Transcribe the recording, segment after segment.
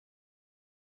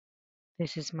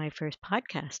This is my first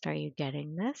podcast. Are you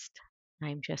getting this?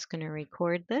 I'm just going to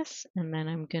record this and then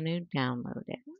I'm going to download it.